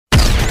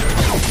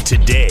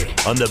Today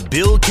on The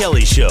Bill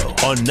Kelly Show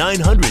on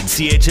 900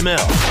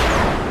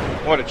 CHML.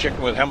 I want to check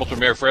in with Hamilton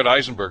Mayor Fred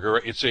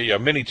Eisenberger. It's a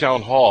mini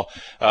town hall.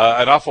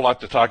 An awful lot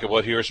to talk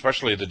about here,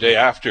 especially the day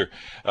after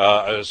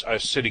a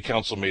city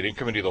council meeting,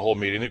 committee of the whole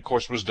meeting, of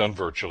course, was done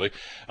virtually.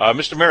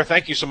 Mr. Mayor,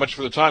 thank you so much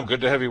for the time. Good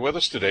to have you with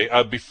us today.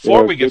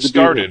 Before we get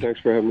started,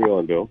 thanks for having me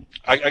on, Bill.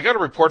 I got a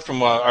report from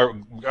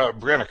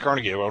Brianna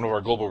Carnegie, one of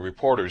our global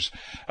reporters,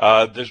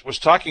 that was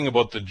talking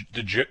about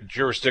the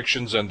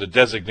jurisdictions and the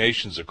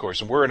designations, of course,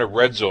 and we're in a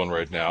red zone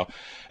right now.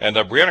 And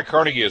Brianna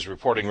Carnegie is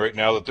reporting right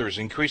now that there's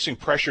increasing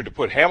pressure to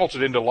put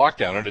Hamilton into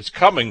lockdown, and it's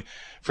coming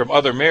from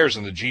other mayors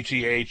in the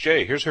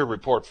GTHA. Here's her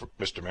report,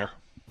 Mr. Mayor.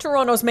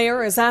 Toronto's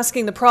mayor is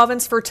asking the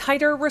province for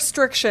tighter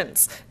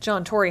restrictions.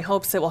 John Tory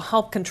hopes it will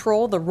help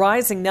control the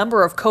rising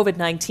number of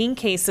COVID-19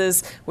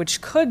 cases, which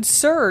could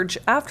surge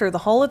after the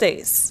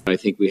holidays. I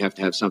think we have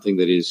to have something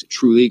that is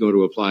truly going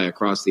to apply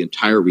across the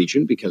entire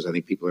region, because I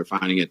think people are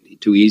finding it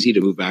too easy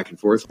to move back and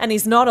forth. And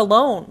he's not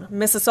alone.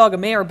 Mississauga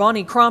Mayor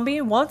Bonnie Crombie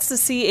wants to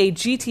see a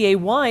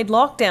GTA-wide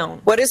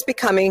lockdown. What is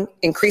becoming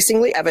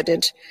increasingly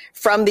evident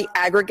from the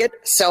aggregate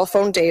cell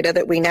phone data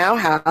that we now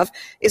have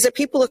is that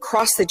people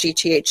across the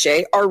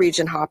GTHA are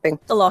region hopping.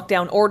 The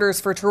lockdown orders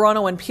for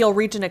Toronto and Peel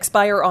Region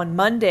expire on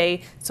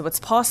Monday, so it's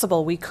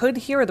possible we could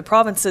hear the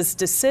province's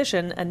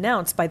decision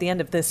announced by the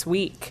end of this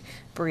week.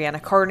 Brianna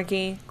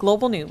Carnegie,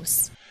 Global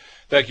News.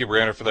 Thank you,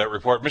 Brianna, for that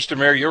report. Mr.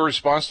 Mayor, your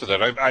response to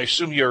that, I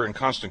assume you're in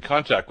constant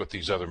contact with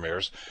these other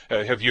mayors.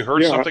 Have you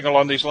heard something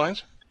along these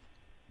lines?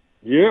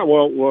 Yeah,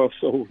 well,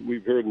 so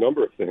we've heard a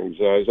number of things.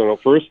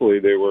 Firstly,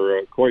 they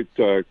were quite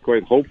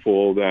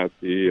hopeful that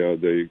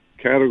the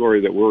category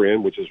that we're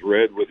in, which is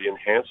red with the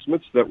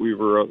enhancements that we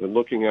were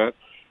looking at,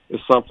 is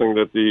something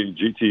that the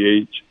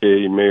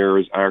GTHA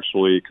mayors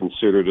actually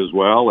considered as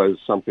well as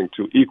something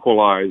to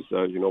equalize,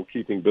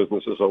 keeping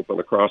businesses open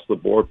across the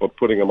board, but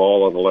putting them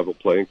all on a level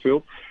playing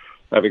field.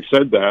 Having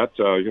said that,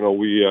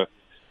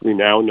 we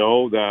now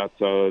know that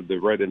the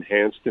red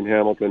enhanced in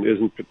Hamilton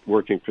isn't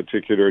working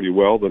particularly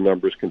well. The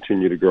numbers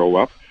continue to grow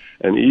up.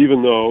 And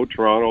even though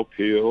Toronto,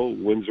 Peel,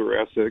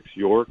 Windsor-Essex,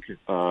 York,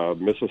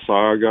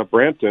 Mississauga,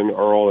 Brampton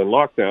are all in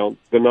lockdown,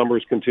 the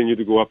numbers continue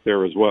to go up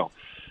there as well.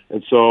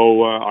 And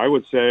so I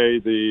would say,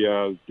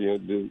 given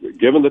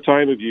the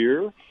time of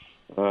year,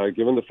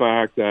 given the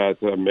fact that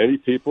many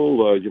people,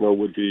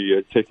 would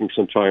be taking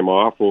some time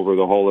off over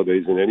the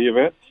holidays in any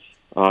event,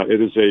 it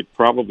is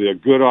probably a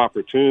good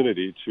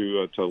opportunity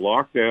to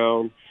lock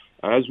down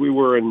as we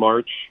were in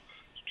March.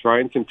 Try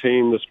and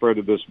contain the spread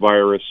of this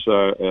virus,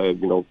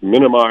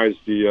 minimize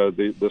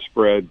the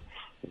spread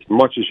as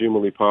much as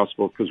humanly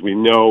possible, because we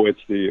know it's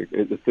the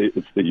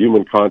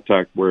human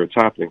contact where it's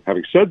happening.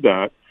 Having said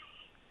that,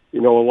 a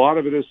lot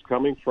of it is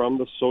coming from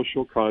the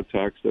social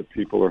contacts that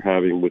people are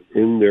having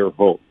within their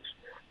homes,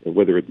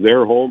 whether it's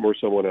their home or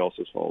someone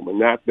else's home, and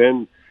that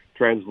then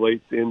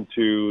translates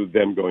into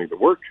them going to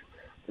work.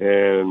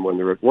 And when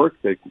they're at work,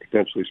 they can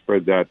potentially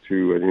spread that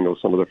to,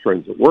 some of their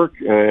friends at work,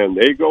 and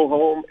they go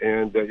home,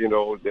 and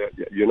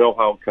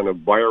how kind of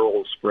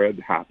viral spread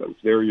happens.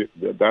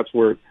 That's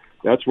where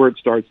it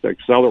starts to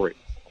accelerate,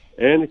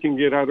 and it can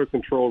get out of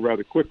control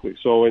rather quickly.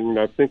 So, in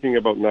thinking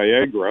about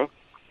Niagara,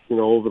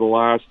 over the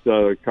last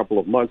couple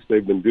of months,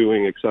 they've been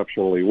doing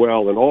exceptionally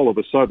well, and all of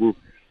a sudden,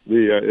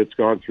 it's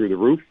gone through the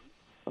roof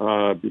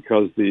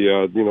because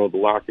the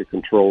lack of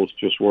controls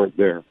just weren't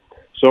there.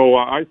 So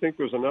I think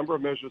there's a number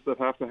of measures that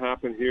have to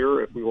happen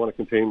here if we want to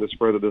contain the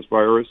spread of this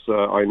virus.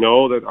 I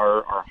know that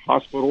our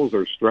hospitals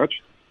are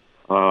stretched,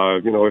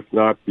 if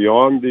not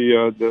beyond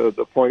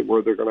the point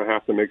where they're going to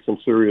have to make some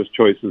serious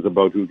choices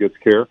about who gets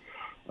care.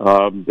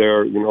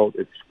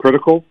 It's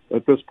critical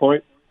at this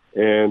point,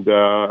 and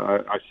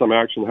some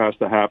action has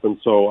to happen.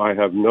 So I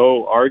have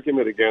no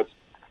argument against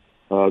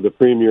the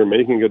Premier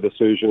making a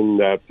decision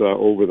that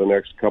over the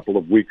next couple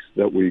of weeks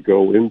that we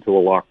go into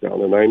a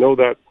lockdown. And I know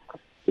that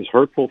is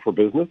hurtful for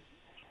business,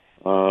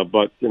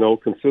 but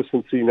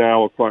consistency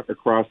now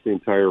across the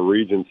entire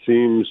region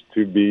seems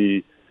to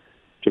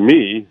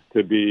me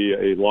to be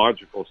a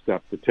logical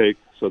step to take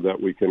so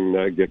that we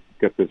can get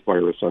this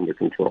virus under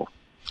control.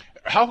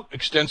 How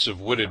extensive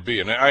would it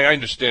be? And I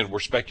understand we're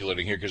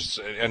speculating here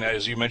and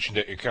as you mentioned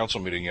at your council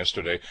meeting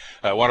yesterday,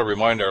 I want to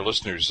remind our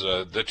listeners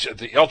that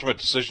the ultimate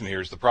decision here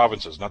is the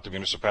provinces, not the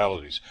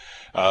municipalities,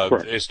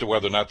 as to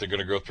whether or not they're going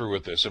to go through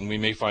with this. And we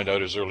may find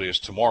out as early as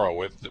tomorrow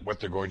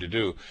what they're going to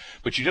do.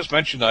 But you just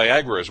mentioned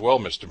Niagara as well,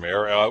 Mr.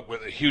 Mayor,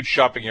 with a huge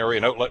shopping area,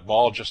 an outlet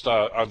mall just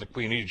on the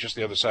Queen Edith, just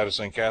the other side of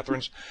St.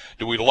 Catharines.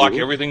 Do we lock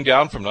everything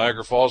down from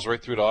Niagara Falls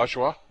right through to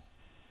Oshawa?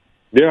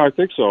 Yeah, I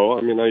think so.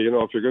 I mean,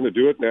 if you're going to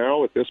do it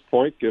now at this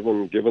point,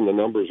 given the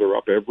numbers are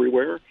up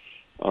everywhere,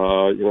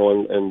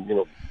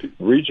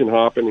 region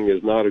hopping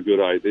is not a good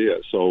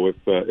idea. So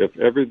if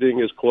everything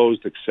is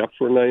closed except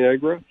for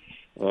Niagara,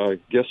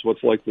 guess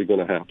what's likely going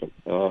to happen?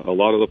 A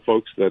lot of the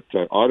folks that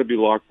ought to be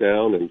locked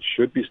down and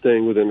should be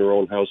staying within their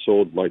own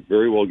household might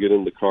very well get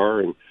in the car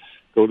and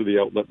go to the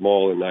outlet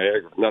mall in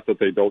Niagara. Not that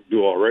they don't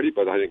do already,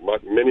 but I think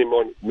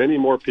many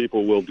more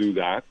people will do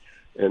that.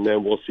 and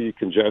then we'll see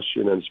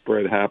congestion and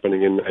spread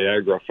happening in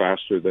Niagara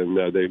faster than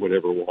they would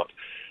ever want.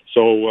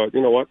 So,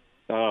 you know what?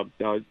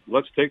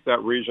 Let's take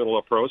that regional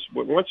approach.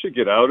 Once you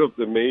get out of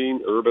the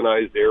main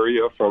urbanized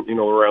area from,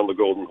 around the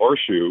Golden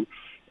Horseshoe,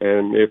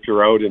 and if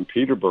you're out in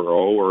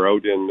Peterborough or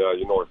out in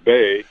North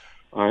Bay,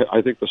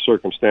 I think the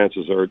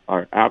circumstances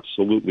are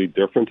absolutely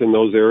different in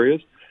those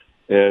areas.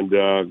 And,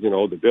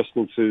 the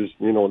distance is,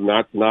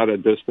 not a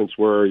distance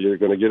where you're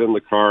going to get in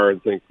the car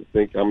and think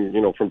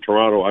I'm, from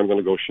Toronto, I'm going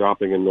to go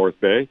shopping in North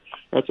Bay.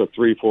 That's a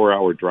 3-4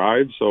 hour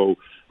drive. So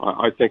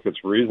I think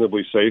it's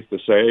reasonably safe to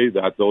say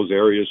that those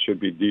areas should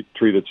be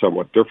treated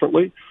somewhat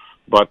differently.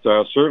 But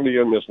certainly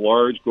in this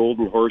large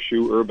Golden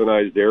Horseshoe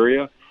urbanized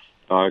area,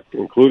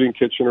 including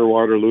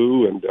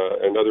Kitchener-Waterloo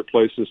and other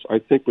places, I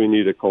think we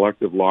need a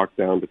collective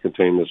lockdown to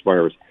contain this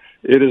virus.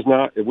 It is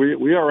not.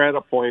 We are at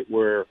a point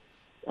where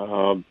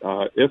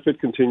if it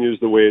continues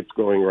the way it's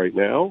going right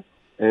now,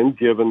 and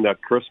given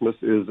that Christmas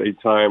is a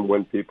time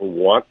when people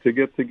want to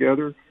get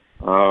together,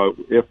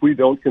 if we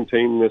don't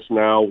contain this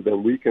now,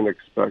 then we can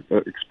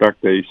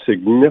expect a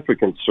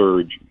significant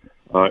surge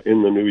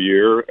in the new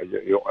year,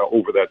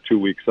 over that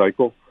 2-week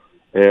cycle.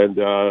 And,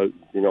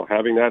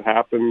 having that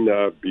happen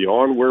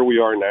beyond where we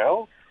are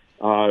now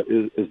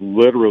is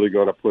literally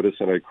going to put us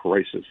in a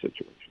crisis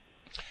situation.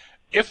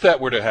 If that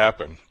were to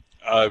happen,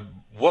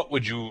 what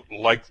would you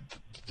like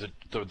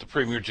the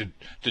Premier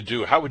to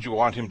do? How would you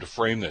want him to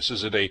frame this?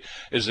 Is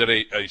it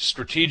a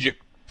strategic,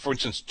 for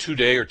instance,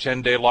 2-day or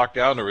 10-day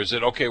lockdown, or is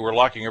it, okay, we're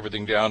locking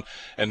everything down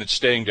and it's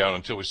staying down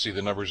until we see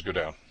the numbers go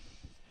down?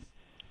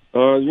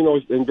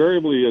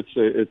 Invariably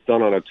it's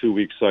done on a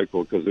 2-week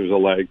cycle because there's a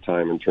lag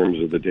time in terms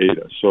of the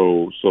data.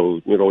 So a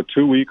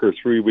 2-week or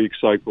 3-week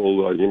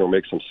cycle,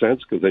 makes some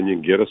sense because then you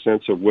can get a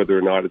sense of whether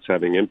or not it's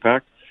having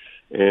impact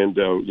and,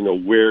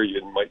 where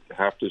you might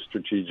have to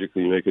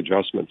strategically make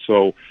adjustments.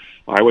 So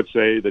I would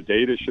say the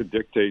data should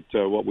dictate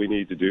what we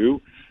need to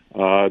do.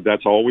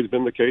 That's always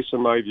been the case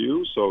in my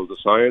view. So the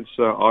science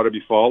ought to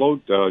be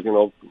followed.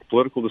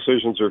 Political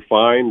decisions are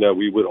fine.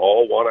 We would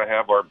all want to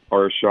have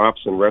our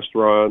shops and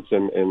restaurants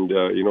and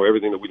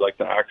everything that we'd like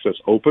to access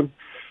open.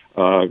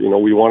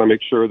 We want to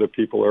make sure that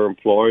people are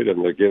employed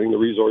and they're getting the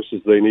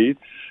resources they need.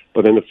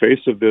 But in the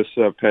face of this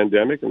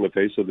pandemic, in the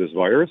face of this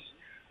virus,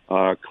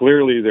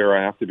 clearly there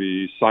have to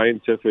be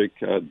scientific,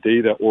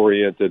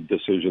 data-oriented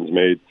decisions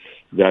made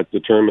that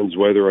determines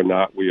whether or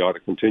not we ought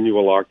to continue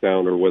a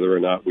lockdown or whether or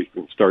not we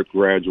can start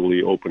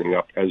gradually opening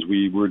up as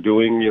we were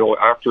doing,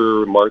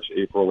 after March,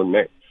 April, and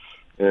May.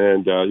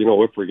 And,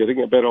 if we're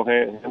getting a better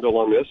handle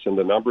on this and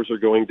the numbers are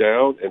going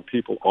down and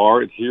people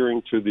are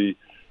adhering to the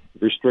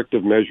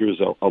restrictive measures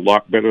a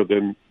lot better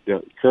than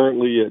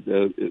currently,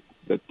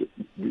 that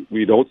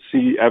we don't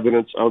see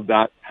evidence of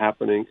that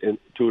happening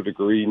to a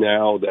degree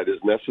now that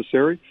is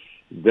necessary,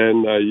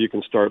 then you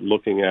can start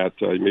looking at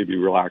maybe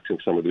relaxing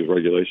some of these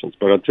regulations.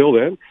 But until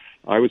then,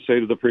 I would say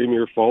to the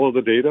Premier, follow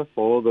the data,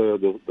 follow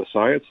the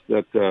science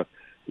that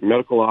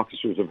medical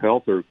officers of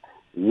health are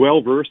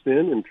well-versed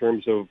in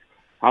terms of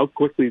how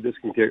quickly this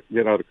can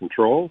get out of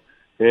control.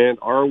 And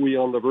are we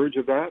on the verge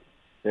of that?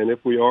 And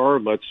if we are,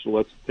 let's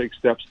take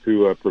steps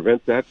to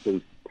prevent that,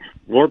 because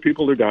more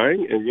people are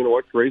dying. And you know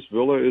what? Grace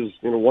Villa is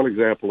one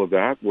example of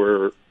that,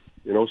 where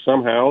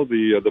somehow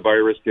the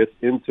virus gets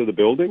into the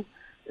building.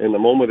 And the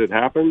moment it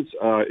happens,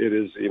 it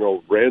is,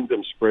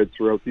 random spread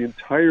throughout the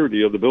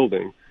entirety of the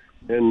building.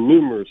 And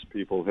numerous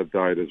people have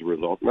died as a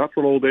result, not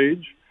from old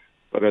age,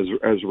 but as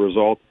a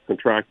result of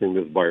contracting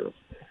this virus.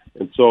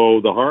 And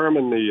so the harm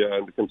and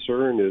the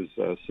concern is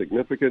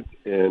significant,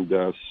 and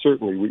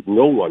certainly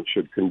no one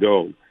should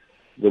condone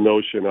the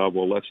notion of,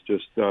 well, let's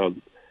just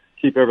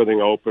keep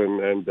everything open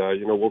and,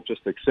 we'll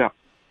just accept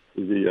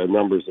the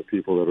numbers of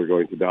people that are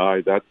going to die.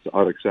 That's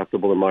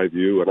unacceptable in my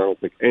view, and I don't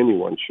think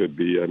anyone should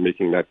be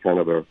making that kind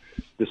of a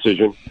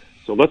decision.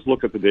 So let's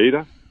look at the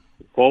data,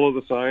 follow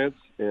the science,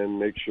 and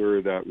make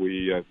sure that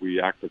we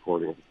act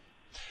accordingly.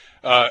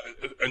 A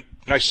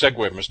nice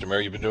segue, Mr. Mayor.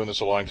 You've been doing this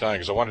a long time,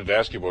 because I wanted to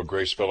ask you about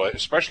Grace Villa,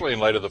 especially in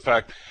light of the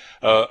fact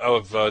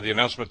of the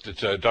announcement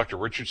that Dr.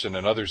 Richardson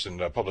and others in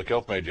public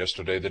health made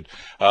yesterday that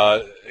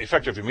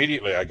effective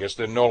immediately, I guess,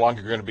 they're no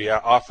longer going to be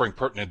offering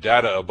pertinent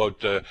data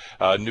about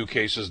new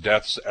cases,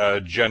 deaths,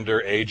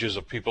 gender, ages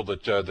of people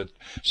that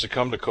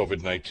succumb to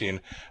COVID-19.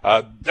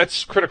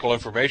 That's critical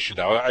information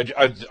now.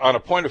 On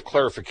a point of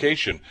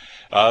clarification,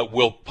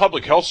 will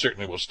public health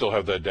certainly will still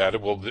have that data?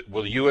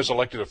 Will you as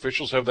elected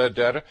officials have that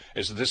data?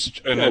 Is this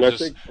they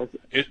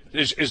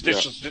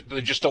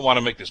just don't want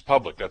to make this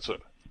public? That's it.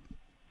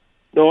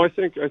 No, I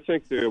think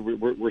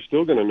we're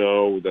still going to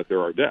know that there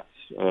are deaths.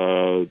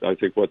 I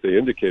think what they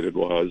indicated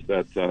was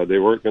that they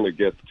weren't going to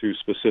get too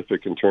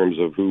specific in terms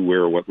of who,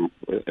 where, what,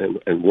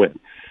 and when.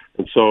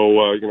 And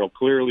so,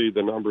 clearly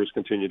the numbers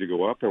continue to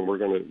go up, and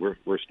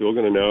we're still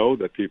going to know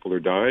that people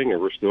are dying,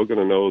 and we're still going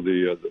to know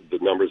the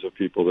numbers of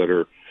people that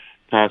are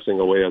passing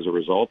away as a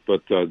result.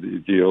 But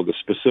the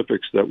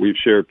specifics that we've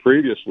shared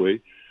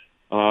previously.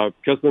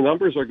 Because the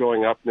numbers are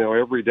going up now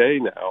every day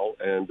now,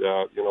 and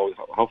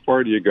how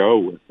far do you go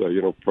with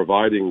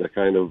providing the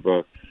kind of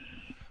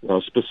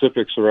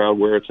specifics around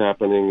where it's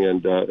happening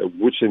and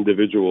which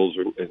individuals,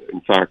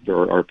 in fact,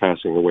 are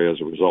passing away as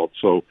a result.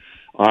 So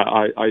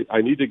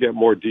I need to get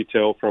more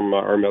detail from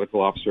our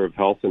medical officer of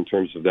health in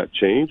terms of that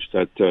change.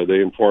 That they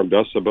informed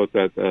us about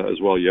that as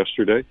well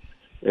yesterday.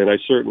 And I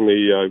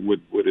certainly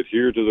would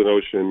adhere to the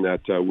notion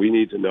that we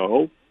need to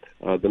know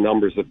the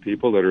numbers of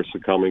people that are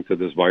succumbing to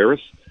this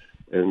virus.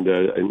 And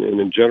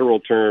in general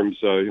terms,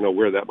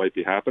 where that might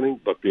be happening.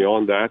 But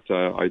beyond that,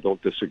 I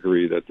don't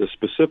disagree that the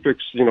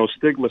specifics,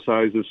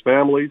 stigmatizes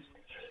families,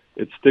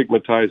 it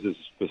stigmatizes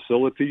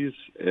facilities,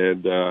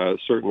 and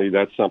certainly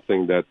that's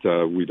something that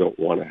we don't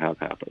want to have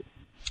happen.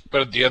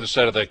 But at the other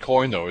side of that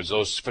coin, though, is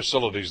those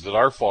facilities that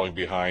are falling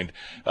behind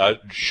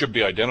should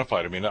be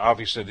identified. I mean,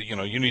 obviously,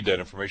 you need that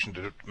information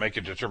to make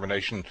a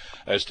determination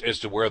as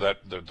to where that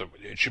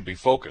it should be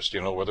focused.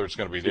 Whether it's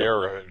going to be there,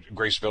 or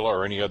Grace Villa,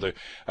 or any other,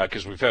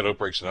 because we've had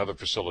outbreaks in other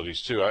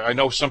facilities too. I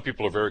know some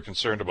people are very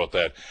concerned about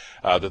that.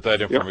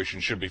 That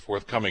information should be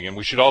forthcoming, and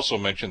we should also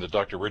mention that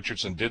Dr.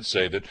 Richardson did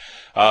say that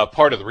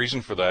part of the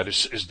reason for that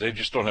is they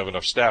just don't have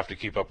enough staff to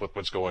keep up with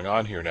what's going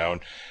on here now,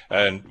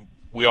 and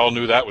we all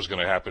knew that was going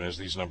to happen as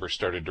these numbers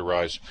started to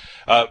rise.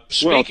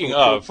 Speaking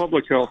of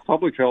public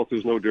health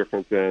is no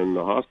different than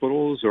the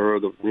hospitals or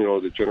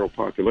the general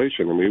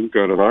population. I mean, we've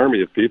got an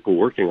army of people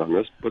working on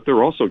this, but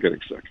they're also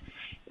getting sick,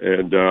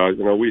 and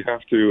we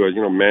have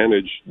to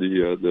manage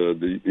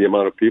the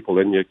amount of people.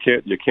 And you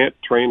can't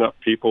train up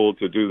people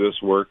to do this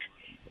work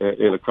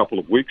in a couple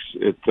of weeks.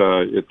 It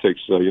takes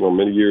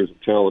many years of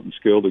talent and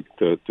skill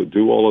to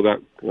do all of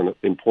that kind of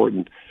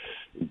important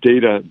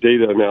data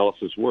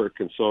analysis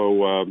work. And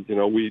so,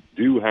 we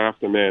do have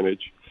to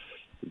manage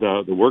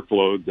the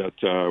workload that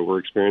we're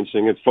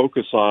experiencing and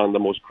focus on the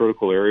most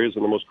critical areas.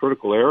 And the most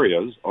critical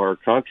areas are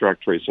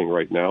contract tracing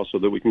right now so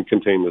that we can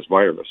contain this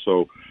virus.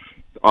 So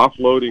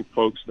offloading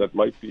folks that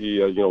might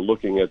be,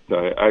 looking at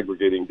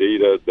aggregating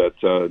data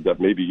that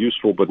may be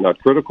useful but not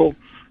critical,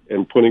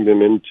 and putting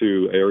them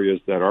into areas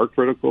that are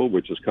critical,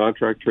 which is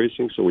contract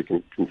tracing, so we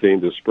can contain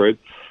the spread.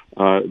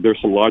 There's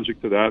some logic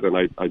to that,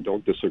 and I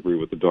don't disagree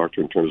with the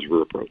doctor in terms of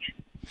her approach.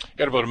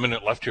 Got about a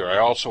minute left here. I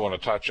also want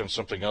to touch on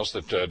something else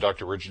that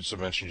Dr. Richardson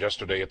mentioned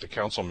yesterday at the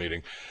council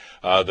meeting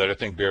that I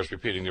think bears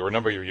repeating. There were a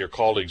number of your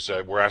colleagues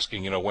were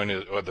asking, when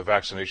the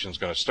vaccination is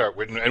going to start,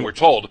 and we're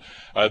told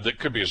that it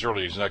could be as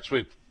early as next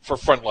week for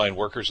frontline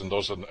workers and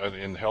those in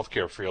the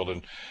healthcare field.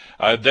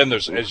 And then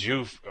there's, as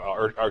you've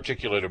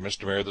articulated,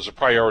 Mr. Mayor, there's a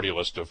priority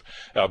list of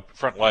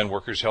frontline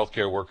workers,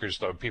 healthcare workers,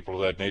 people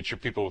of that nature,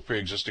 people with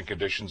pre-existing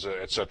conditions,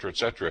 et cetera, et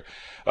cetera.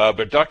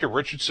 But Dr.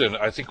 Richardson,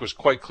 I think, was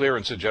quite clear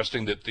in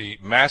suggesting that the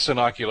mass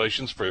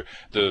inoculations for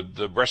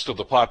the rest of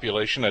the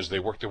population as they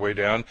work their way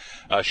down,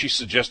 she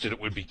suggested it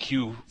would be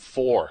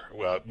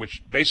Q4,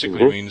 which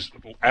basically means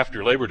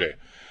after Labor Day.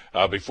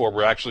 Before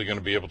we're actually going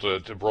to be able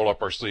to roll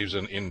up our sleeves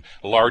in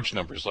large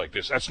numbers like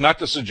this. That's not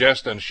to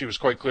suggest, and she was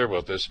quite clear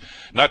about this,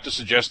 not to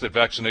suggest that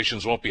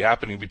vaccinations won't be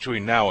happening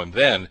between now and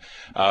then,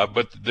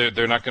 but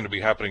they're not going to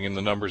be happening in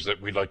the numbers that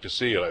we'd like to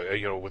see,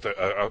 with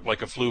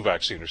like a flu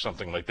vaccine or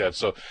something like that.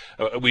 So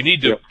we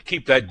need to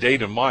keep that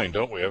date in mind,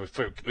 don't we?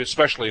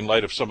 Especially in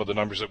light of some of the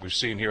numbers that we've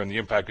seen here and the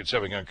impact it's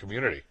having on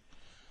community.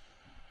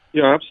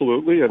 Yeah,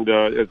 absolutely, and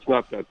it's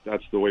not that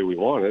that's the way we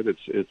want it.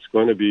 It's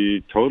going to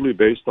be totally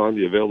based on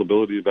the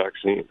availability of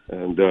vaccine,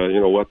 and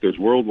there's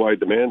worldwide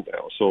demand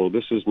now. So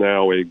this is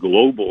now a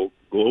global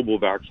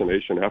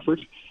vaccination effort.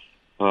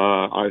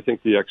 I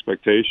think the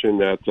expectation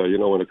that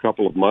in a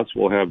couple of months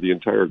we'll have the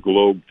entire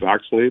globe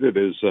vaccinated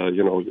is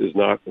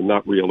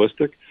not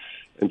realistic.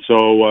 And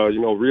so,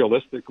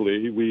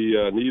 realistically, we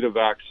need a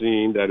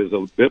vaccine that is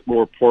a bit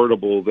more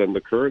portable than the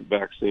current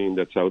vaccine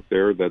that's out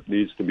there that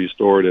needs to be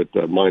stored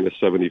at minus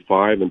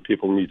 75, and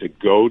people need to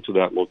go to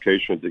that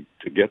location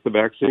to get the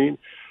vaccine.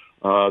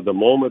 The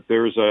moment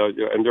there's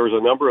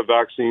a number of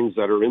vaccines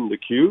that are in the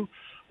queue.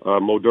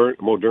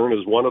 Moderna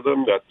is one of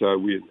them that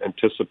we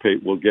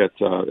anticipate will get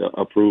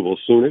approval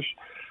soonish.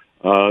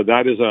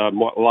 That is a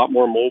lot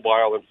more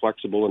mobile and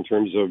flexible in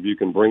terms of you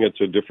can bring it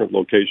to different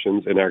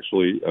locations and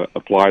actually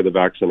apply the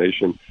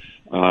vaccination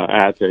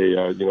at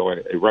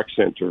a rec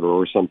center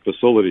or some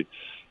facility,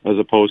 as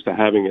opposed to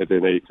having it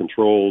in a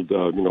controlled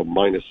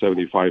minus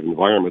 75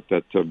 environment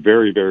that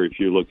very, very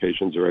few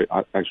locations are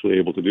actually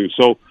able to do.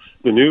 So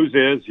the news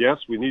is, yes,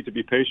 we need to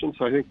be patient.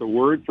 So I think the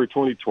word for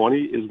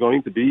 2020 is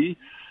going to be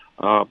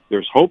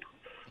there's hope,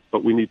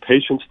 but we need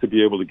patience to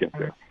be able to get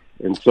there.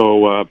 And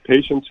so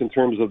patience in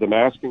terms of the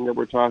masking that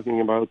we're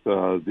talking about,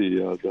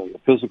 the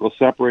physical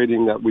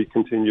separating that we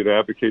continue to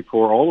advocate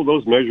for, all of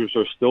those measures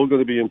are still going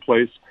to be in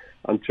place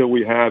until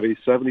we have a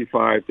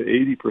 75 to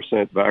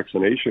 80%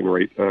 vaccination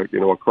rate,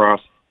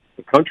 across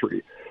the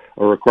country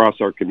or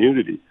across our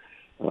community.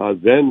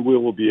 Then we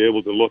will be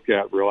able to look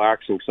at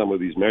relaxing some of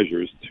these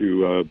measures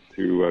to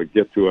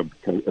get to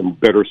a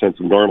better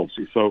sense of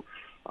normalcy. So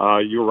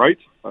you're right.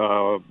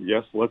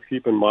 Yes, let's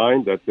keep in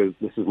mind that this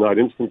is not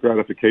instant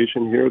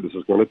gratification here. This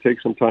is going to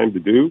take some time to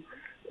do.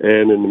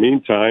 And in the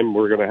meantime,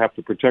 we're going to have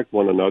to protect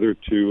one another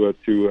to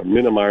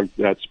minimize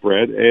that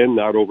spread and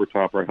not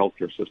overtop our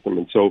healthcare system.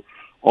 And so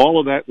all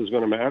of that is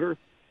going to matter.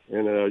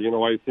 And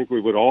I think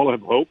we would all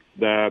have hoped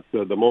that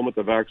the moment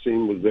the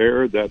vaccine was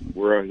there, that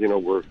we're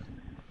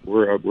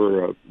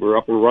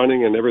up and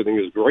running and everything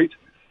is great.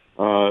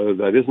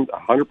 That isn't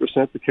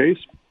 100% the case,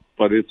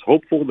 but it's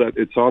hopeful that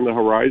it's on the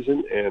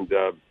horizon. And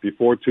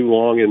before too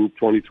long in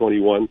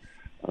 2021,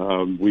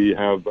 we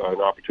have an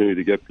opportunity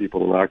to get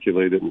people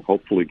inoculated and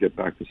hopefully get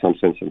back to some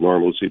sense of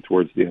normalcy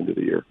towards the end of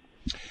the year.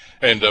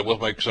 And we'll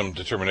make some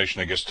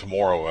determination, I guess,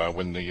 tomorrow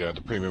when the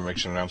Premier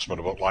makes an announcement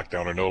about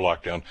lockdown or no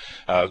lockdown.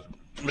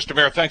 Mr.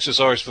 Mayor, thanks as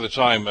always for the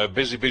time.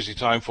 Busy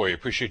time for you.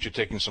 Appreciate you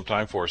taking some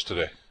time for us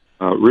today.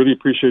 Really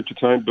appreciate your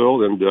time,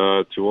 Bill, and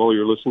to all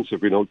your listeners.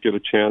 If we don't get a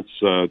chance,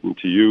 to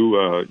you,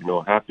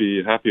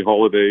 happy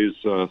holidays.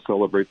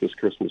 Celebrate this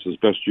Christmas as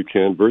best you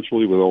can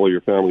virtually with all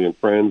your family and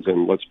friends,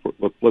 and let's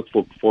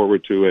look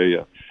forward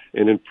to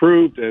an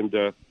improved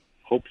and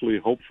hopefully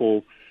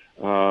hopeful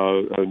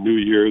a new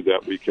year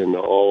that we can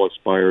all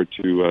aspire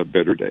to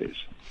better days.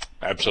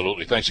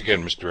 Absolutely. Thanks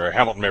again, Mr.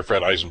 Hamilton Mayor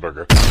Fred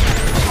Eisenberger.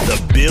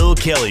 The Bill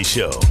Kelly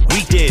Show,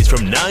 weekdays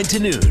from 9 to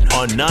noon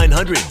on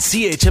 900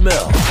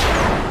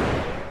 CHML.